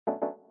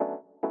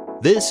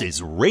This is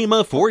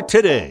Rhema for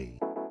today.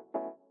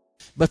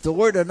 But the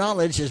word of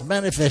knowledge has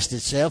manifested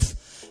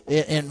itself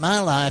in my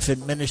life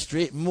and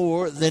ministry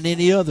more than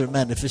any other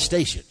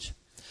manifestations.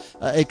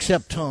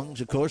 Except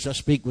tongues, of course. I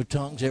speak with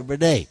tongues every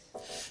day.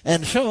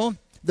 And so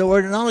the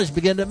word of knowledge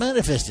began to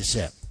manifest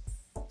itself.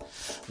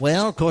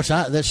 Well, of course,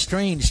 that's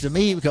strange to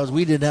me because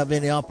we didn't have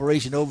any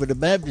operation over the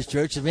Baptist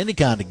church of any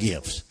kind of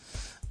gifts.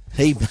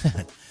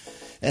 Amen.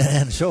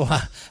 And so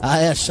I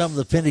asked some of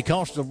the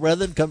Pentecostal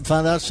brethren, come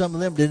find out some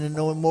of them didn't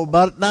know more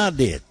about it than I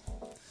did.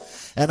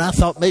 And I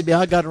thought maybe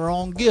I got a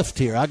wrong gift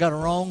here. I got a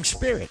wrong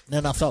spirit. And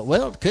then I thought,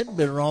 well, it couldn't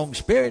be a wrong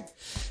spirit.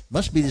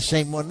 Must be the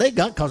same one they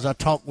got because I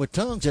talked with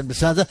tongues. And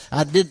besides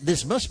that,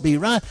 this must be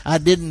right. I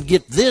didn't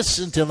get this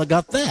until I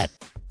got that.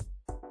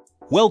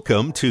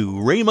 Welcome to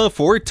Rhema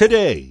for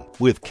Today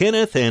with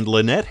Kenneth and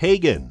Lynette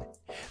Hagin.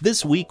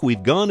 This week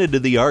we've gone into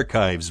the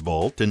archives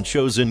vault and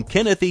chosen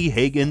Kenneth E.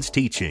 Hagin's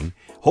teaching,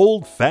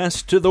 Hold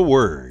Fast to the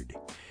Word.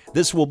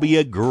 This will be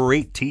a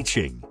great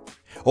teaching.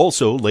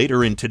 Also,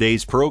 later in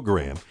today's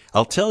program,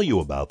 I'll tell you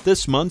about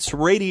this month's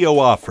radio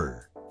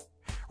offer.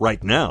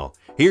 Right now,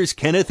 here's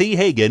Kenneth E.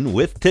 Hagin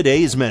with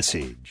today's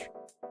message.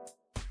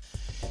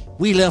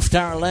 We left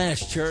our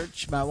last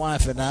church, my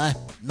wife and I,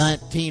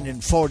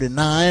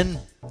 1949.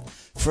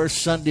 First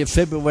Sunday of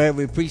February,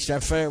 we preached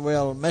our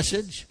farewell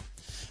message.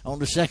 On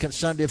the second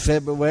Sunday of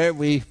February,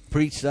 we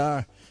preached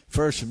our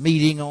first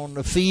meeting on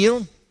the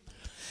field.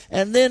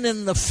 And then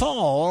in the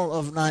fall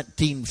of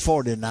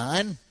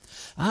 1949,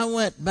 I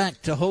went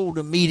back to hold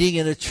a meeting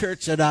in a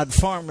church that I'd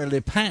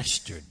formerly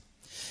pastored.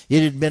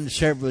 It had been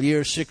several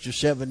years, 6 or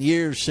 7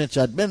 years since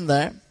I'd been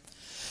there.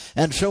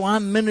 And so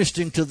I'm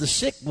ministering to the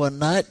sick one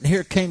night, and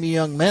here came a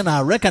young man. I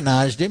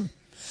recognized him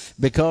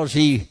because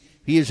he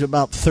is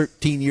about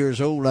 13 years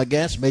old, I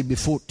guess, maybe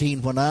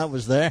 14 when I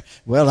was there.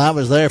 Well, I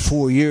was there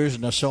 4 years,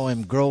 and I saw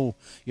him grow,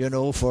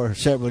 for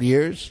several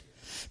years.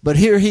 But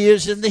here he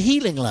is in the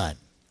healing line.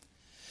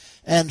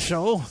 And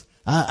so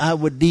I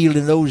would deal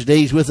in those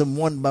days with them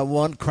one by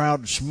one.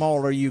 Crowd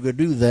smaller, you could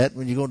do that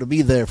when you're going to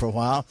be there for a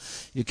while.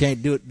 You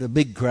can't do it in a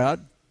big crowd.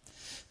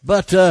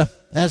 But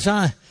as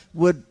I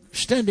would,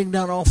 standing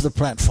down off the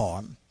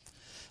platform,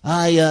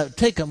 I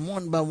take them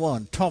one by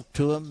one, talk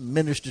to them,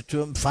 minister to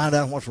them, find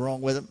out what's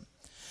wrong with them.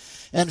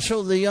 And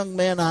so the young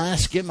man, I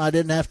asked him, I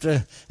didn't have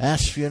to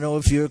ask,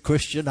 if you're a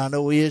Christian. I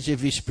know he is.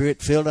 If he's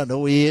spirit-filled, I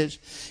know he is.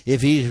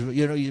 If he's,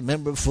 he's a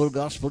member of Full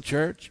Gospel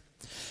Church.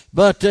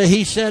 But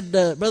he said,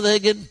 Brother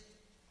Hagin,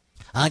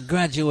 I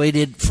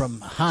graduated from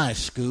high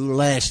school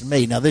last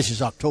May. Now, this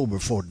is October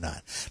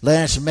 49.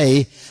 Last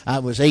May, I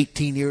was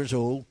 18 years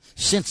old.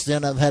 Since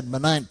then, I've had my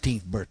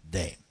 19th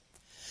birthday.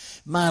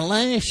 My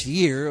last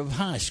year of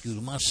high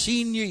school, my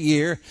senior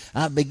year,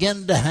 I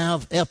began to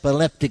have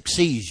epileptic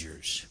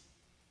seizures.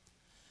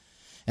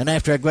 And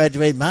after I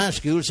graduated from high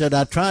school, said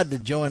I tried to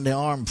join the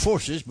armed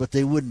forces, but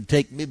they wouldn't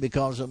take me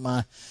because of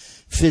my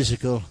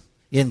physical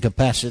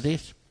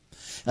incapacities.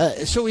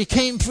 So he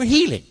came for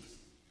healing.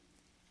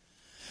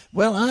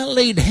 Well, I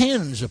laid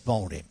hands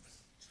upon him.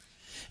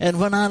 And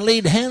when I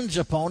laid hands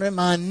upon him,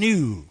 I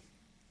knew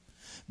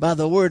by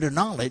the word of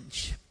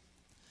knowledge.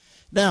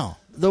 Now,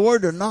 the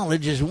word of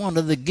knowledge is one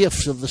of the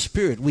gifts of the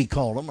Spirit, we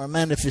call them, or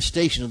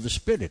manifestation of the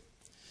Spirit.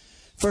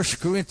 1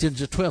 Corinthians,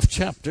 the 12th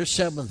chapter,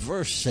 7th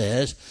verse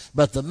says,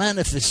 But the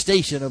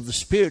manifestation of the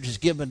Spirit is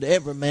given to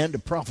every man to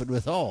profit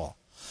withal.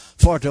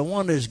 For to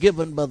one is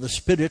given by the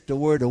Spirit the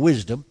word of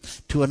wisdom,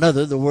 to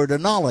another the word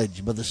of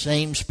knowledge by the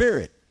same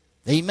Spirit.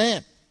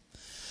 Amen.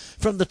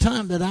 From the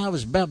time that I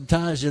was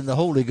baptized in the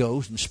Holy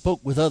Ghost and spoke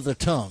with other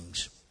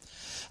tongues,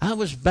 I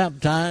was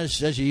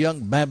baptized as a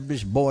young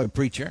Baptist boy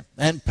preacher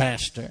and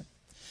pastor.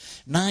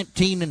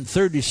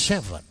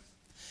 1937,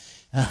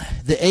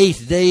 the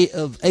 8th day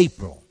of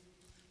April,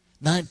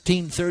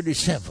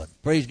 1937.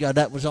 Praise God,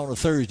 that was on a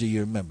Thursday,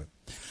 you remember.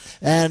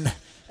 And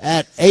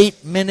at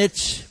 8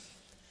 minutes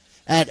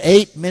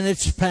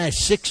past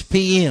 6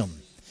 p.m.,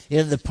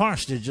 in the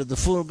parsonage of the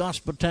Full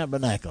Gospel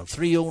Tabernacle,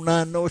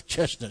 309 North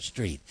Chestnut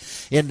Street,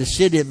 in the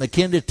city of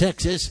McKinney,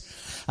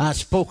 Texas, I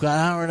spoke an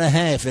hour and a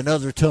half in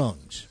other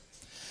tongues.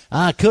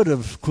 I could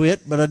have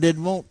quit, but I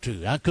didn't want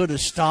to. I could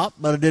have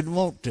stopped, but I didn't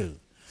want to.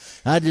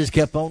 I just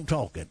kept on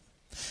talking.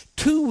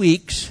 2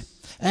 weeks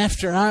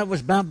after I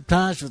was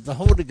baptized with the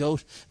Holy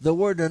Ghost, the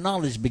word of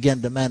knowledge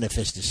began to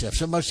manifest itself.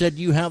 Somebody said,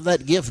 you have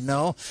that gift?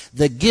 No,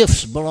 the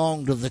gifts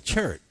belong to the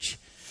church,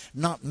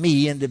 not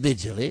me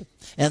individually.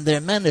 And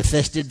they're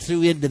manifested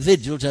through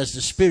individuals as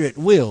the Spirit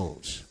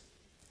wills.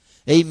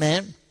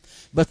 Amen.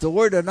 But the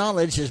word of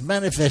knowledge has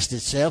manifested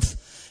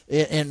itself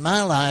in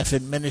my life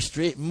and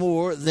ministry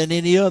more than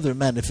any other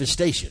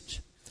manifestations.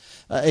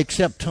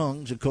 Except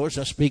tongues, of course.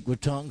 I speak with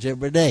tongues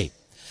every day.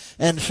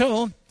 And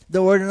so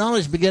the word of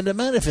knowledge began to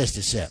manifest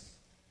itself.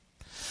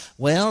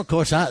 Well, of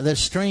course,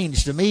 that's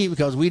strange to me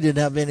because we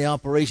didn't have any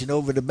operation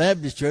over the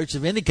Baptist church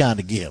of any kind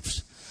of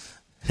gifts.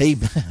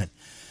 Amen.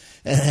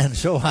 And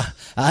so I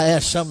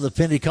asked some of the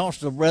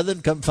Pentecostal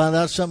brethren, come find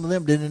out some of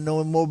them didn't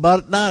know more about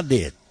it than I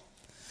did.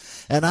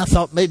 And I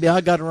thought maybe I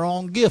got a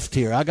wrong gift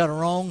here. I got a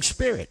wrong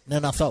spirit. And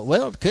then I thought,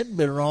 well, it couldn't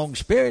be the wrong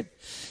spirit.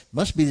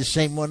 Must be the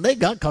same one they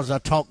got because I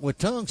talk with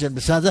tongues. And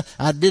besides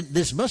that,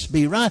 this must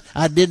be right.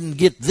 I didn't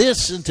get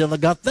this until I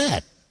got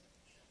that.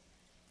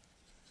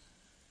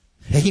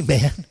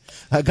 Amen.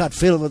 I got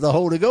filled with the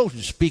Holy Ghost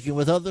and speaking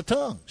with other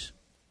tongues.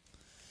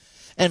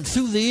 And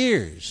through the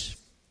years,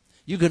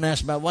 you can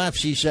ask my wife,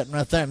 she's sitting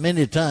right there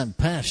many times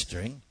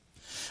pastoring.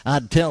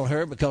 I'd tell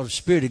her, because the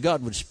Spirit of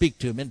God would speak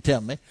to me and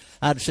tell me,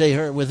 I'd say to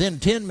her, within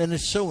 10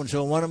 minutes,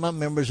 so-and-so, one of my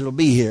members will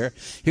be here.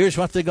 Here's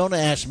what they're going to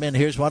ask me, and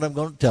here's what I'm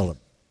going to tell them.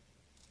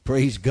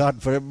 Praise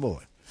God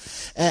forevermore.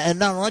 And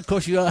not only, of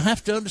course, you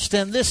have to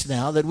understand this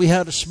now, that we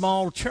had a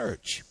small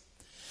church,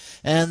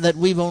 and that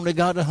we've only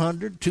got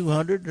 100,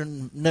 200,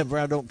 and never,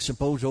 I don't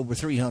suppose, over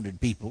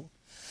 300 people.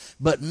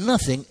 But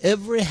nothing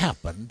ever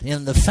happened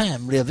in the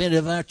family of any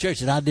of our church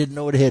that I didn't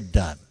know at ahead of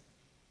time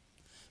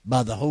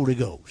by the Holy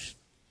Ghost.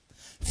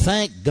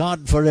 Thank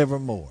God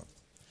forevermore.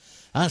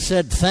 I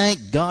said,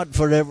 thank God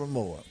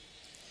forevermore.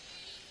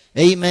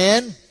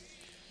 Amen.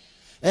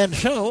 And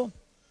so,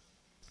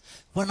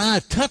 when I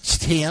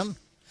touched him,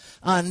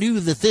 I knew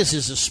that this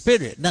is a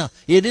spirit. Now,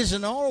 it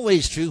isn't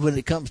always true when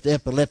it comes to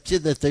epilepsy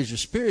that there's a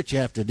spirit you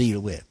have to deal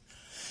with.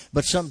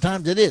 But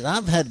sometimes it is.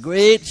 I've had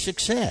great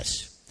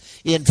success.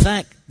 In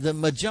fact, the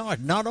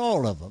majority, not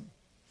all of them,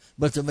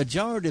 but the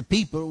majority of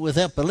people with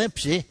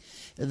epilepsy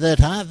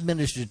that I've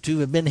ministered to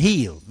have been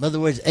healed. In other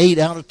words, 8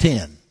 out of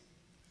 10.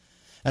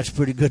 That's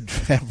pretty good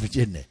average,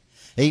 isn't it?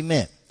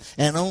 Amen.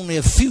 And only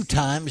a few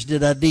times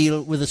did I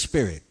deal with a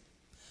spirit.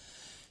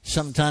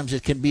 Sometimes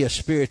it can be a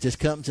spirit that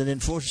comes and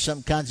enforces.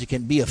 Sometimes it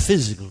can be a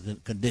physical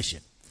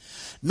condition.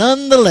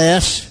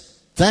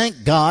 Nonetheless,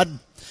 thank God,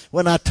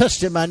 when I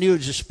touched him, I knew it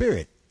was a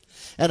spirit.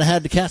 And I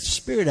had to cast the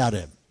spirit out of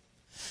him.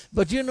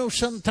 But you know,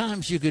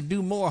 sometimes you can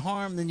do more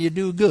harm than you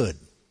do good.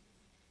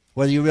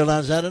 Whether you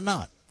realize that or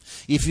not.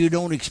 If you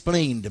don't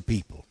explain to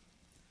people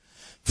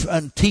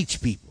and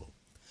teach people.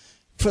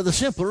 For the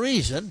simple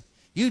reason,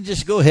 you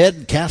just go ahead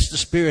and cast the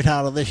spirit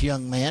out of this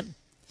young man.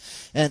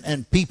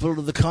 And people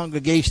of the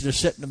congregation are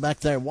sitting back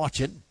there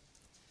watching.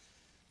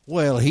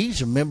 Well,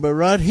 he's a member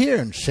right here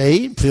and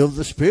saved, filled with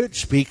the Spirit,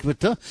 speak with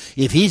tongues.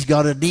 If he's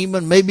got a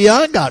demon, maybe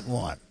I got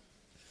one.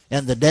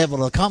 And the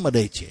devil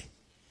accommodates you.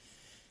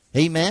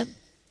 Amen?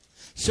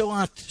 So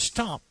I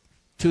stopped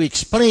to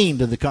explain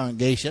to the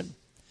congregation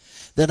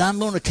that I'm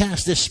going to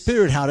cast this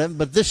spirit out of him,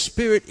 but this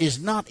spirit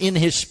is not in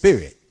his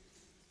spirit.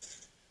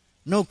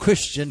 No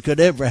Christian could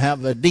ever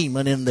have a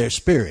demon in their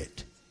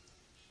spirit.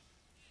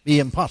 Be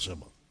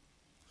impossible.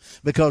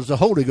 Because the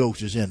Holy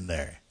Ghost is in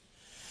there.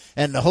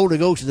 And the Holy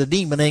Ghost and the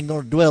demon ain't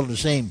going to dwell in the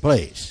same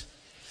place.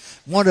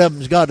 One of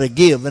them's got to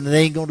give, and it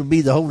ain't going to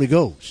be the Holy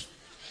Ghost.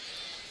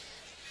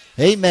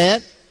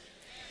 Amen.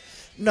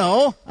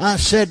 No, I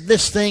said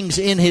this thing's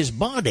in his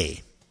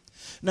body.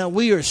 Now,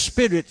 we are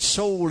spirit,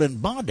 soul,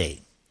 and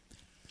body.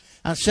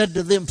 I said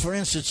to them, for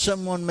instance,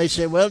 someone may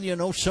say, well, you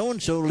know,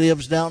 so-and-so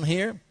lives down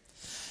here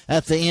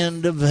at the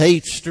end of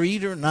 8th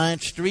Street or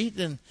 9th Street,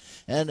 and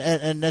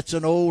that's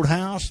an old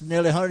house,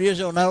 nearly 100 years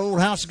old. And that old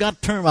house has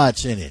got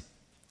termites in it.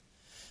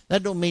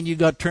 That don't mean you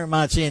got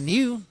termites in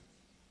you.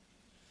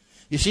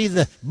 You see,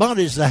 the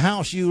body's the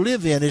house you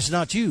live in. It's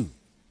not you.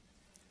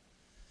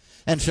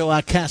 And so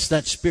I cast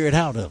that spirit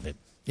out of him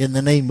in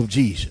the name of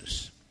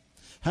Jesus.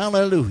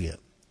 Hallelujah.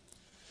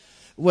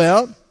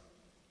 Well,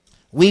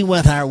 we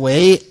went our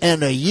way,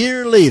 and a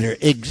year later,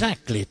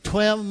 exactly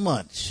 12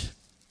 months,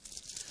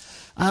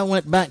 I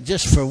went back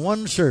just for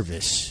one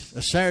service,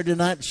 a Saturday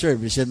night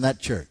service in that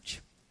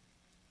church.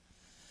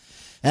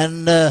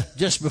 And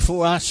just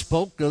before I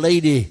spoke, the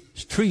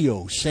ladies'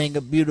 trio sang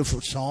a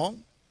beautiful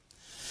song.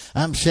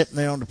 I'm sitting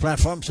there on the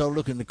platform, so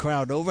looking the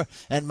crowd over,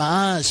 and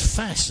my eyes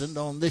fastened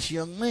on this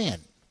young man.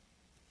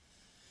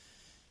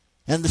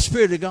 And the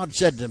Spirit of God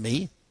said to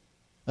me,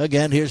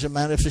 again, here's a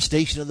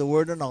manifestation of the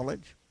word of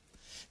knowledge.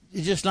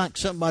 It's just like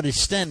somebody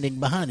standing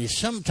behind you.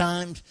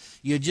 Sometimes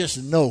you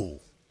just know.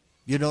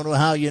 You don't know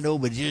how you know,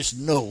 but you just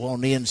know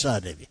on the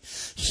inside of you.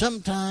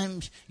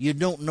 Sometimes you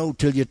don't know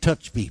till you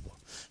touch people.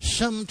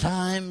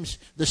 Sometimes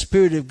the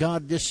Spirit of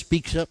God just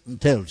speaks up and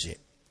tells you.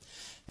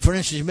 For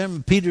instance,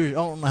 remember Peter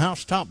on the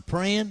housetop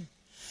praying?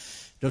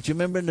 Don't you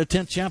remember in the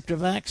 10th chapter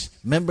of Acts?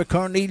 Remember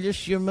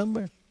Cornelius, you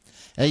remember?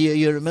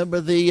 You remember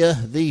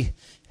the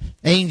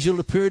angel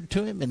appeared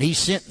to him, and he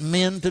sent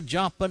men to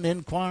Joppa and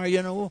inquire,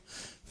 you know,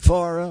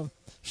 for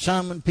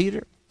Simon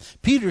Peter.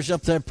 Peter's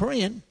up there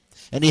praying,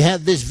 and he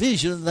had this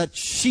vision of that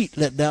sheet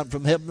let down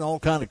from heaven, all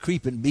kind of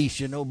creeping beasts,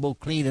 you know, both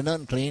clean and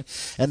unclean.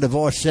 And the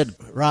voice said,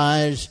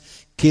 rise,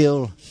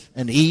 kill,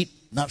 and eat.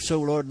 Not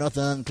so, Lord,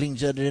 nothing unclean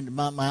said it into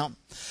my mouth.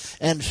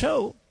 And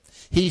so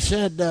he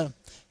said,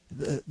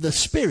 the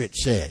Spirit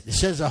said, it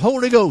says the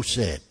Holy Ghost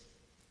said,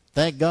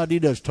 thank God he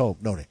does talk,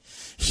 don't he?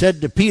 Said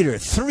to Peter,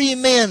 3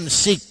 men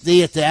seek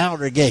thee at the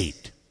outer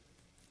gate.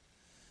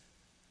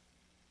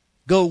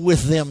 Go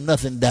with them,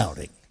 nothing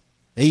doubting.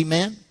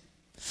 Amen.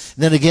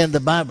 Then again, the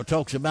Bible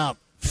talks about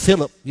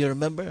Philip, you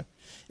remember,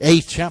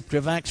 8th chapter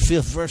of Acts,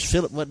 5th verse,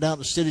 Philip went down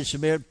to the city of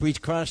Samaria,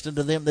 preached Christ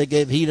unto them. They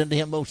gave heed unto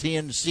him, both he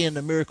and seeing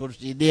the miracles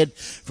he did.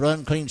 For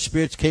unclean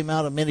spirits came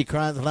out, and many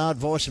cried with a loud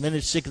voice, and many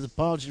sick of the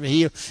palsy were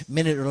healed,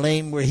 many that were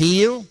lame were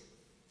healed.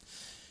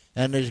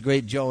 And there's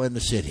great joy in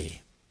the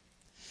city.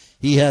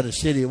 He had a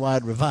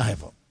citywide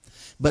revival.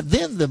 But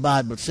then the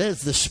Bible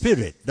says the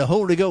Spirit, the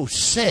Holy Ghost,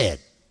 said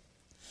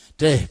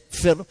to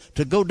Philip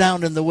to go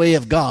down in the way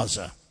of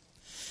Gaza.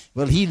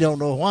 Well, he don't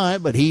know why,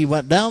 but he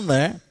went down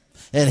there.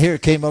 And here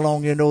came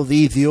along, the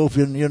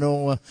Ethiopian,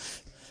 that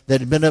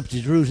had been up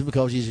to Jerusalem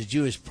because he's a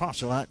Jewish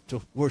proselyte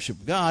to worship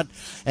God.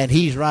 And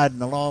he's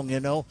riding along,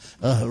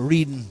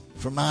 reading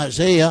from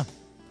Isaiah.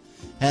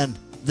 And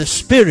the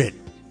Spirit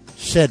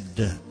said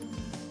to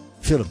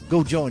Philip,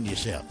 go join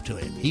yourself to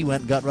him. He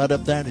went and got right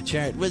up there in the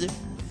chariot with him.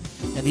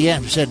 And he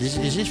asked him, said,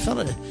 is this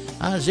fellow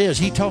Isaiah, is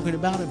he talking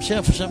about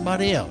himself or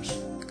somebody else?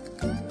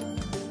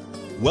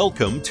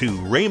 Welcome to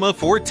Rhema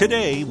for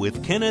Today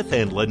with Kenneth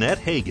and Lynette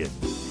Hagin.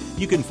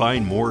 You can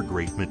find more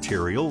great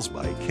materials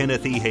by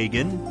Kenneth E.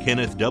 Hagin,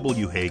 Kenneth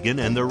W. Hagin,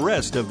 and the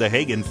rest of the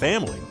Hagin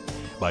family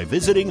by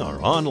visiting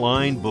our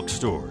online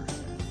bookstore.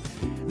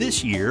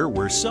 This year,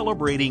 we're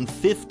celebrating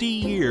 50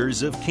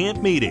 years of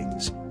camp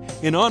meetings.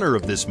 In honor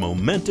of this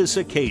momentous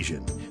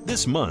occasion,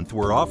 this month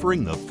we're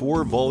offering the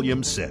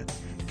 4-volume set,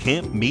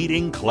 Camp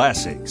Meeting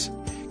Classics,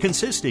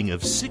 consisting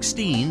of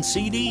 16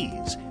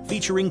 CDs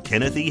featuring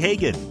Kenneth E.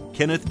 Hagin,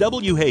 Kenneth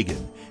W.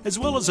 Hagin, as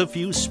well as a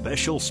few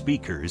special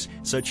speakers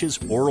such as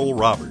Oral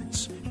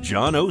Roberts,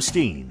 John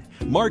Osteen,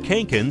 Mark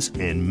Hankins,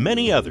 and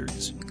many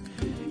others.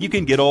 You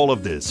can get all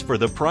of this for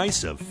the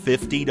price of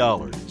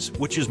 $50,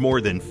 which is more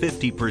than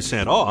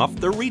 50% off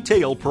the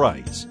retail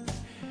price.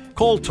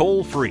 Call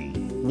toll-free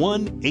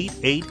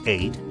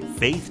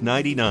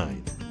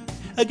 1-888-FAITH-99.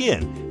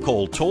 Again,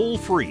 call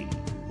toll-free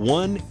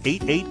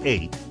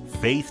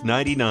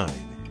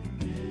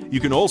 1-888-FAITH-99. You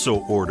can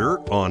also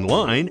order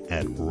online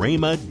at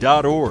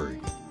rhema.org.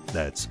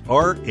 That's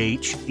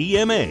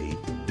RHEMA.org.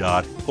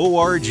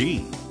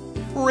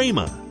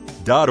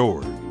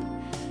 rhema.org.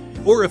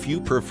 Or if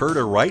you prefer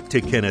to write to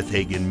Kenneth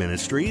Hagin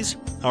Ministries,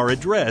 our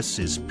address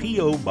is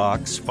P.O.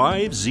 Box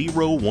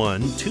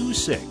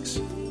 50126,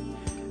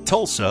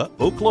 Tulsa,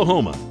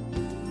 Oklahoma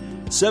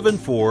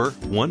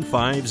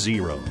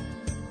 74150.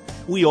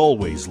 We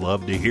always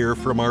love to hear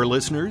from our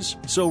listeners,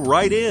 so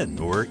write in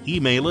or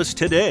email us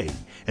today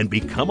and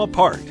become a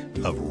part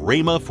of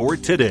Rhema for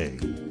Today.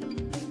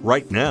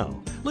 Right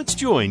now, let's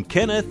join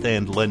Kenneth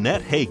and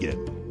Lynette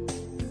Hagin.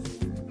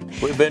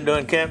 We've been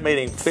doing camp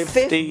meeting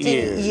 50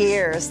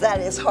 years. That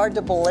is hard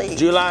to believe.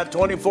 July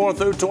 24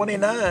 through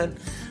 29.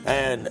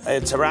 And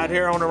it's right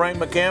here on the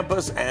Rhema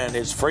campus, and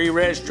it's free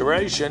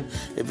registration.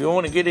 If you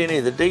want to get any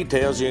of the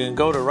details, you can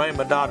go to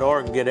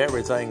rhema.org and get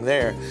everything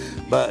there.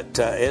 But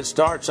it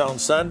starts on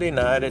Sunday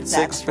night at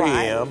 6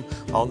 p.m.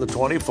 on the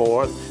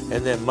 24th,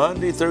 and then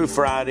Monday through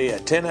Friday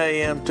at 10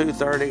 a.m.,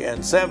 2:30,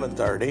 and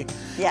 7:30.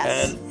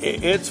 Yes. And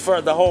it's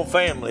for the whole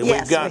family.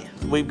 Yes,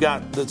 We've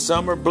got the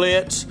Summer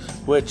Blitz,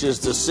 which is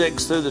the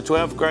 6th through the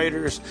 12th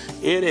graders.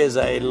 It is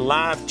a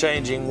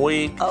life-changing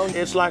week. Oh.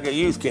 It's like a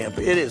youth camp.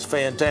 It is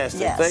fantastic.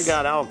 Yes. They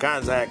got all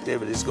kinds of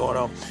activities going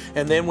on.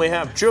 And then we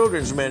have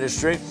children's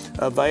ministry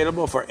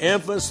available for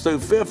infants through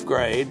 5th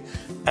grade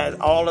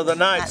at all of the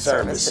night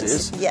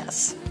services.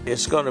 Yes.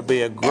 It's going to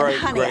be a great,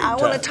 and honey, great time.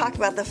 I want to talk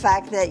about the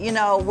fact that,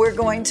 we're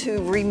going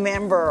to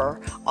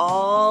remember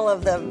all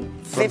of the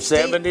 50. From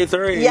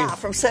 73. Yeah,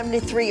 from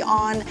 73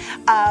 on.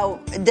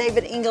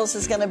 David Ingalls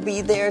is going to be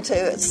there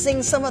to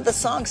sing some of the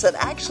songs that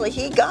actually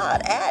he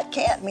got at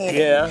camp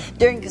meeting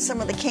during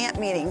some of the camp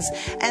meetings.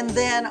 And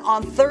then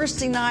on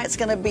Thursday night, it's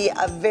going to be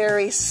a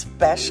very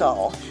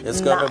special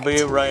It's going to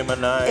be a Rhema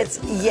night.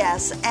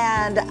 Yes,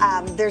 and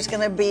there's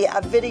going to be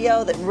a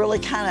video that really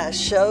kind of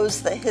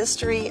shows the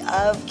history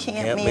of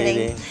camp meeting.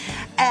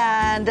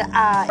 And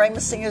Rhema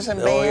Singers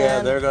and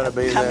Band they're going to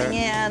be coming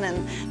in,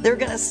 and they're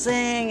going to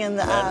sing. And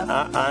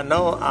I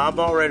know I've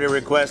already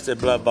requested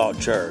Blood Bought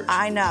Church.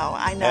 I know.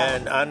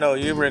 And I know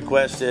you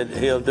requested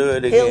He'll Do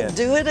It Again. He'll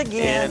do it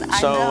again. And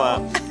so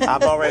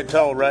I've already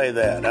told Ray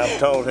that. I've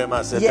told him,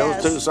 I said,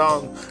 those two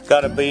songs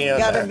got to be in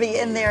there. Got to be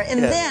in there.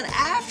 And then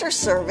after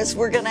service,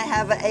 we're going to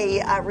have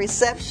a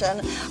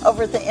reception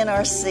over at the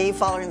NRC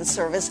following the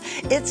service.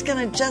 It's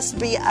going to just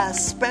be a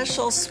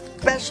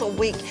special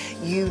week.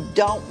 You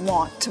don't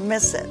want to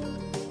miss it.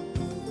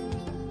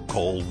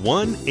 Call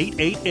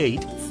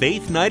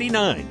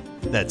 1-888-FAITH-99.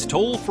 That's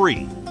toll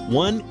free,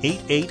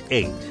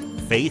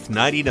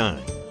 1-888-FAITH-99.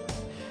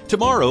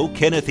 Tomorrow,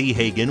 Kenneth E.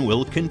 Hagin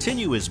will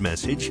continue his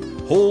message,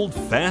 Hold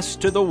Fast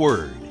to the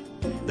Word.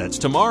 That's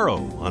tomorrow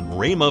on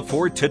Rhema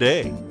for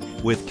Today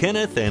with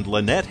Kenneth and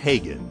Lynette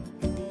Hagin.